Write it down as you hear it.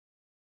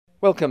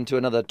Welcome to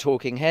another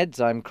Talking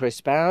Heads. I'm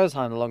Chris Bowers.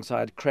 I'm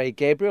alongside Craig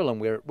Gabriel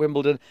and we're at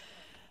Wimbledon.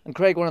 And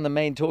Craig, one of the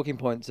main talking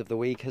points of the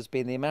week has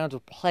been the amount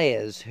of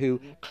players who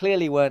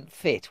clearly weren't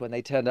fit when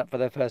they turned up for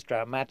their first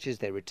round matches.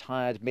 They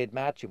retired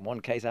mid-match, in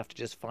one case after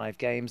just 5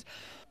 games.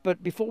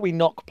 But before we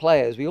knock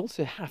players, we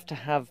also have to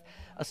have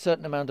a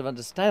certain amount of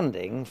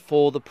understanding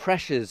for the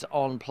pressures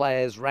on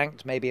players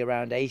ranked maybe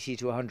around 80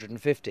 to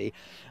 150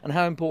 and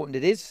how important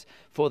it is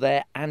for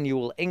their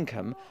annual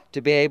income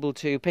to be able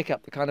to pick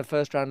up the kind of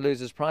first round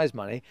losers prize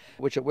money,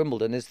 which at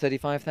Wimbledon is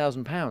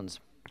 £35,000.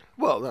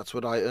 Well, that's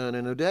what I earn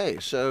in a day,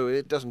 so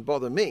it doesn't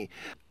bother me.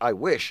 I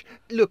wish.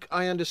 Look,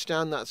 I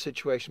understand that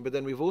situation, but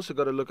then we've also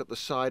got to look at the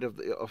side of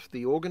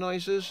the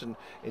organisers and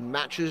in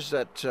matches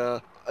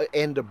that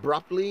end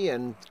abruptly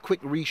and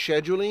quick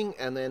rescheduling,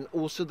 and then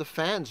also the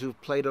fans who've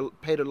paid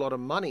a lot of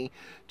money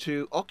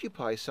to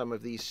occupy some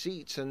of these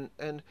seats,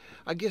 and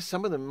I guess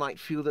some of them might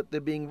feel that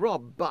they're being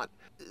robbed, but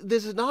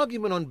there's an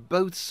argument on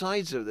both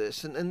sides of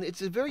this, and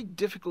it's a very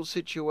difficult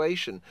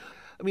situation.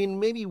 I mean,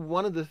 maybe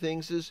one of the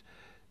things is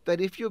that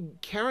if you're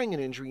carrying an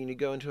injury and you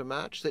go into a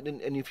match,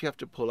 and if you have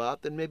to pull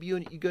out, then maybe you're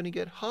going to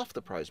get half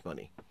the prize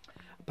money.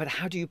 But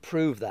how do you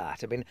prove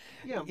that? I mean,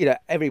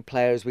 every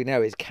player, as we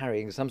know, is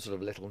carrying some sort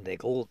of little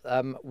niggle.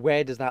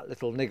 Where does that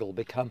little niggle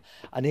become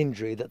an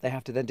injury that they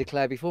have to then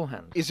declare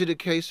beforehand? Is it a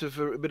case of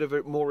a bit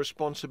of more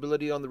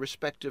responsibility on the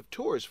respective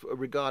tours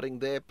regarding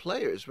their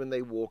players when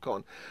they walk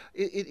on?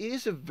 It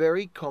is a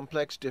very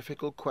complex,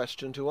 difficult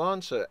question to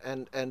answer,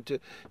 and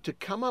to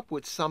come up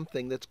with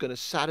something that's going to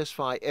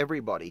satisfy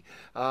everybody.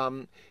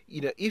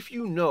 If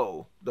you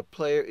know the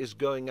player is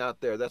going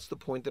out there, that's the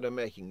point that I'm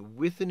making,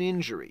 with an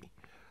injury,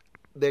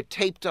 they're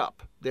taped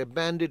up, they're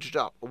bandaged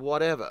up,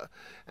 whatever,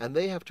 and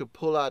they have to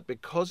pull out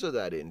because of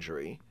that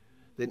injury,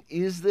 then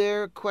is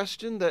there a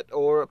question that,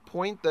 or a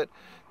point that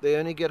they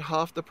only get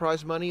half the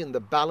prize money and the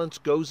balance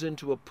goes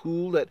into a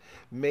pool that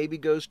maybe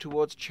goes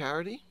towards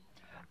charity?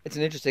 It's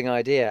an interesting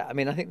idea. I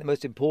mean, I think the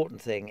most important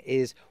thing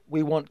is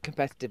we want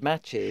competitive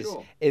matches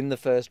in the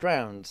first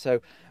round.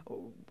 So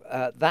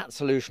that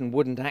solution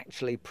wouldn't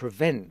actually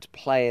prevent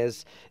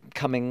players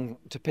coming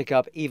to pick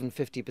up even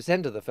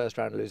 50% of the first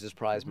round losers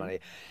prize money.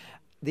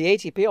 The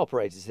ATP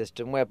operates a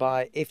system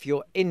whereby if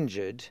you're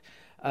injured,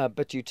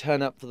 but you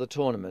turn up for the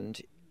tournament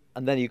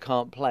and then you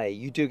can't play,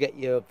 you do get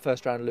your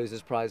first round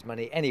losers prize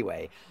money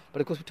anyway.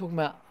 But of course, we're talking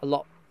about a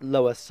lot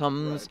lower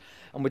sums,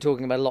 and we're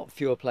talking about a lot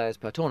fewer players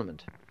per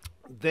tournament.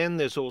 Then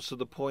there's also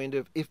the point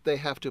of if they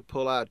have to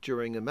pull out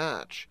during a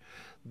match,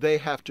 they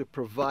have to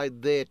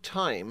provide their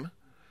time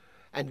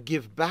and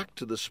give back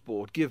to the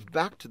sport, give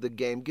back to the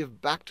game,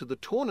 give back to the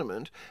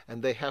tournament,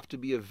 and they have to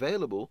be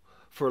available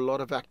for a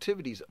lot of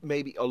activities,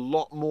 maybe a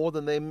lot more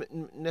than they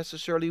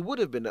necessarily would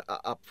have been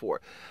up for.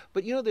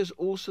 But there's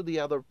also the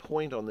other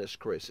point on this,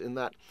 Chris, in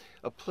that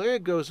a player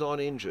goes on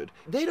injured.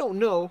 They don't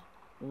know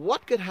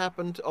what could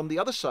happen on the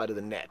other side of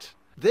the net.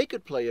 They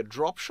could play a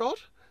drop shot.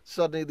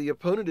 Suddenly the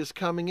opponent is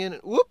coming in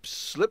and whoops,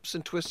 slips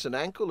and twists an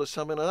ankle or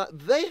something like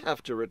that. They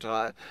have to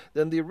retire.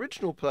 Then the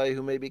original player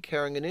who may be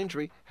carrying an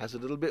injury has a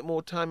little bit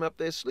more time up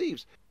their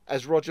sleeves.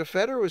 As Roger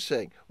Federer was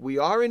saying, we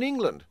are in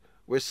England.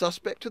 We're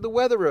suspect to the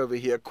weather over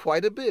here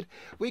quite a bit.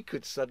 We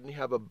could suddenly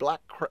have a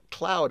black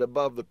cloud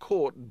above the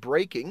court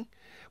breaking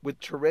with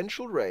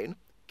torrential rain,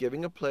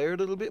 giving a player a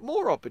little bit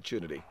more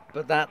opportunity.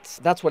 But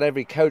that's what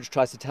every coach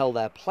tries to tell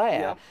their player.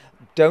 Yeah.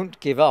 Don't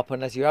give up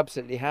unless you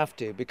absolutely have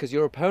to, because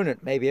your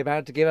opponent may be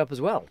about to give up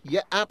as well.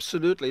 Yeah,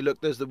 absolutely.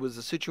 Look, there was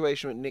a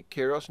situation with Nick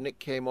Kyrgios. Nick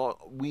came on.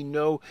 We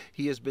know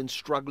he has been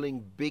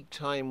struggling big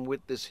time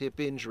with this hip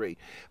injury,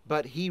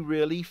 but he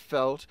really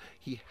felt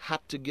he had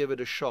to give it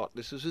a shot.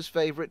 This is his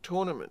favorite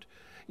tournament.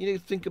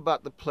 Think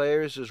about the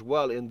players as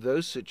well in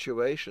those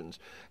situations.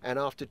 And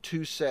after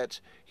 2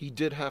 sets, he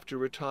did have to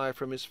retire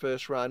from his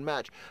first round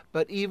match.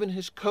 But even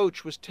his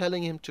coach was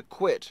telling him to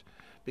quit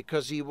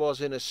because he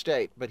was in a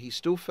state, but he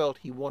still felt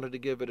he wanted to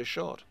give it a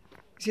shot.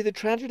 See, the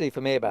tragedy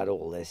for me about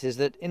all this is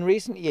that in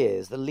recent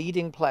years, the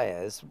leading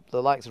players,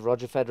 the likes of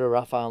Roger Federer,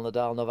 Rafael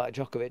Nadal, Novak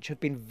Djokovic, have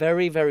been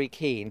very, very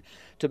keen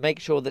to make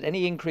sure that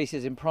any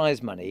increases in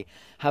prize money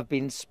have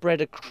been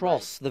spread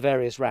across the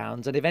various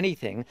rounds. And if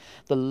anything,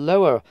 the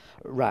lower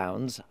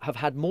rounds have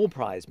had more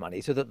prize money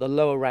so that the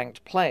lower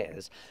ranked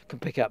players can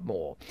pick up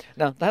more.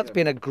 Now, that's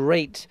been a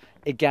great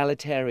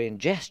egalitarian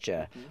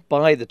gesture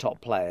by the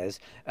top players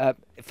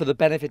for the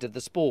benefit of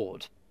the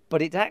sport.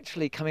 But it's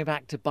actually coming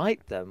back to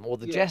bite them, or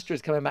the gesture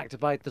is coming back to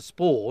bite the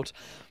sport,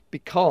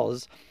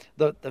 because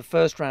the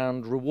first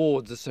round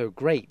rewards are so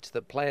great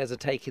that players are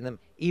taking them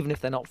even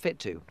if they're not fit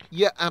to.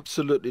 Yeah,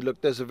 absolutely.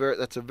 Look, that's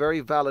a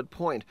very valid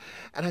point.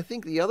 And I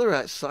think the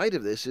other side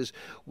of this is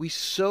we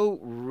so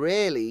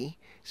rarely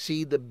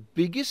see the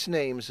biggest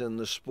names in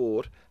the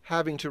sport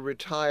having to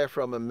retire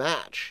from a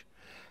match.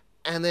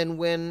 And then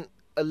when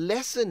a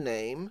lesser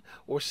name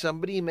or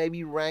somebody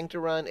maybe ranked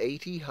around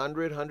 80,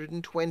 100,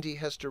 120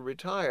 has to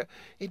retire,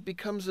 it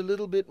becomes a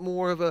little bit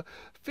more of a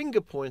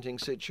finger-pointing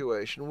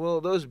situation.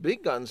 Well, those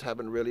big guns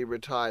haven't really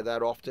retired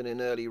that often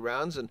in early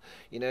rounds, and,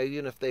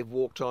 even if they've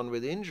walked on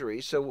with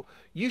injury, so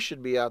you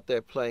should be out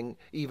there playing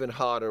even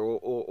harder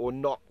or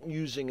not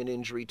using an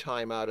injury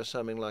timeout or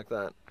something like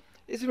that.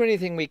 Is there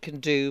anything we can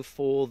do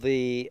for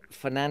the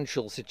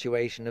financial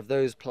situation of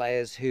those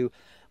players who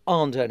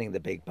aren't earning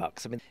the big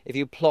bucks? I mean, if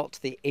you plot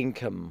the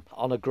income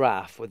on a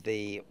graph with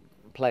the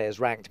players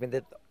ranked, I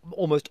mean,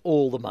 almost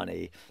all the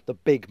money, the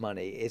big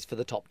money, is for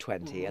the top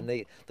 20, and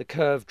the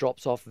curve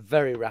drops off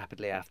very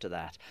rapidly after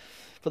that.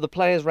 For the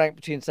players ranked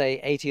between, say,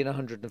 80 and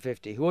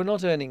 150, who are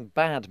not earning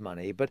bad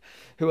money, but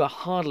who are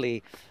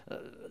hardly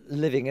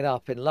living it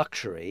up in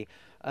luxury,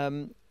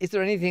 is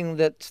there anything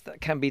that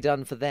can be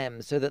done for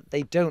them so that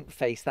they don't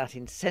face that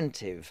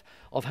incentive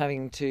of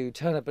having to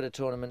turn up at a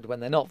tournament when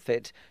they're not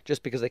fit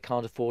just because they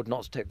can't afford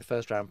not to take the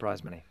first round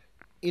prize money?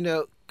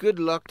 Good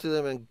luck to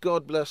them, and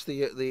God bless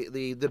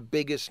the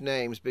biggest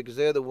names, because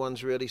they're the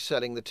ones really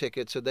selling the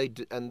tickets. So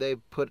they've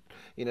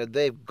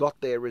got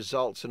their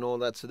results and all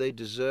that, so they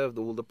deserve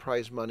all the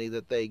prize money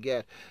that they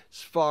get. As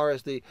far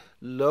as the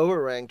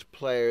lower ranked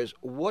players,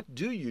 what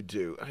do you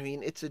do? I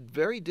mean, it's a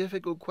very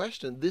difficult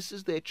question. This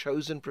is their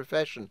chosen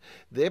profession.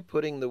 They're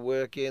putting the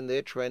work in,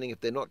 they're training.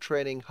 If they're not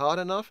training hard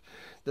enough,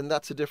 then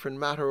that's a different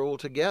matter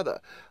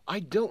altogether. I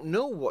don't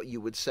know what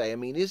you would say. I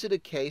mean, is it a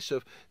case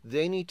of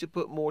they need to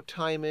put more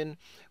time in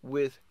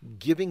with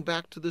giving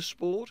back to the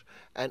sport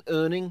and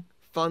earning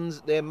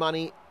funds, their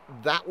money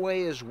that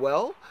way as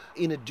well,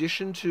 in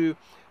addition to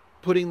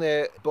putting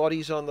their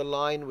bodies on the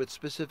line with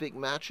specific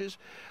matches?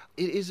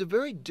 It is a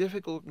very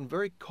difficult and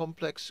very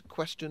complex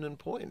question and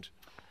point.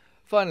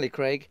 Finally,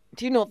 Craig,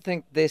 do you not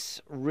think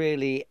this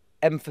really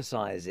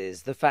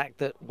emphasises the fact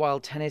that while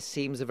tennis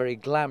seems a very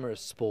glamorous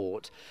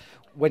sport,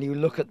 when you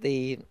look at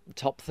the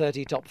top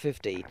 30, top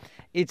 50,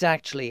 it's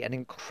actually an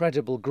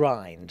incredible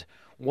grind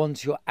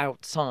once you're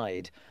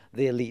outside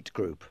the elite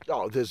group?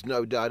 Oh, there's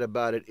no doubt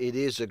about it. It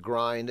is a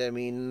grind. I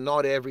mean,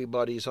 not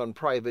everybody's on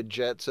private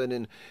jets and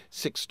in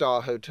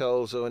 6-star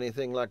hotels or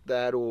anything like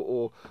that,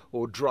 or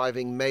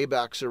driving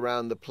Maybachs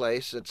around the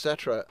place,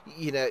 etc.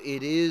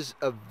 It is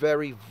a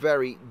very,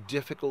 very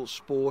difficult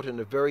sport and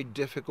a very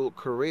difficult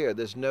career.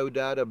 There's no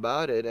doubt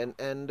about it.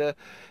 And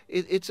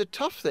it's a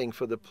tough thing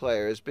for the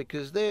players,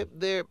 because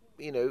they're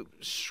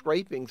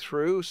scraping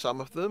through,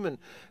 some of them, and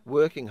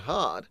working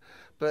hard.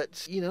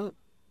 But,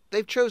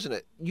 they've chosen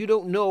it. You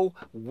don't know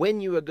when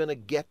you are going to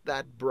get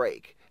that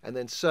break. And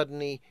then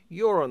suddenly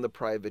you're on the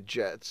private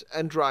jets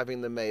and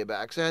driving the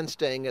Maybachs and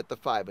staying at the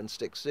 5- and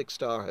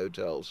 6-star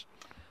hotels.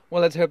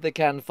 Well, let's hope they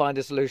can find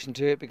a solution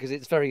to it, because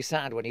it's very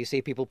sad when you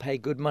see people pay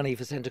good money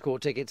for centre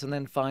court tickets and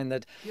then find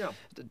that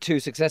 2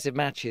 successive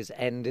matches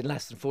end in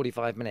less than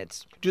 45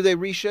 minutes. Do they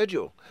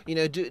reschedule?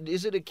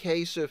 Is it a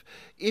case of,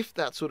 if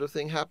that sort of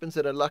thing happens,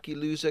 that a lucky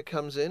loser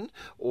comes in?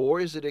 Or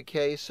is it a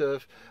case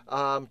of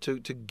to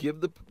give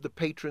the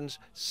patrons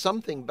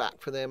something back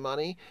for their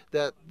money,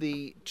 that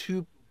the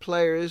two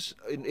players,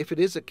 if it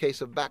is a case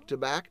of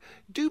back-to-back,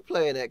 do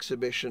play an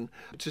exhibition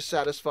to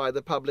satisfy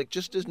the public,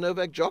 just as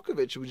Novak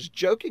Djokovic was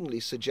jokingly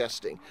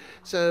suggesting.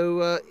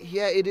 So,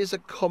 it is a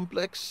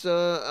complex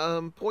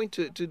point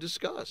to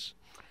discuss.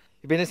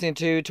 You've been listening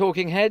to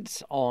Talking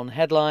Heads on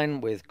Headline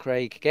with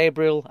Craig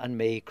Gabriel and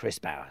me, Chris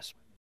Bowers.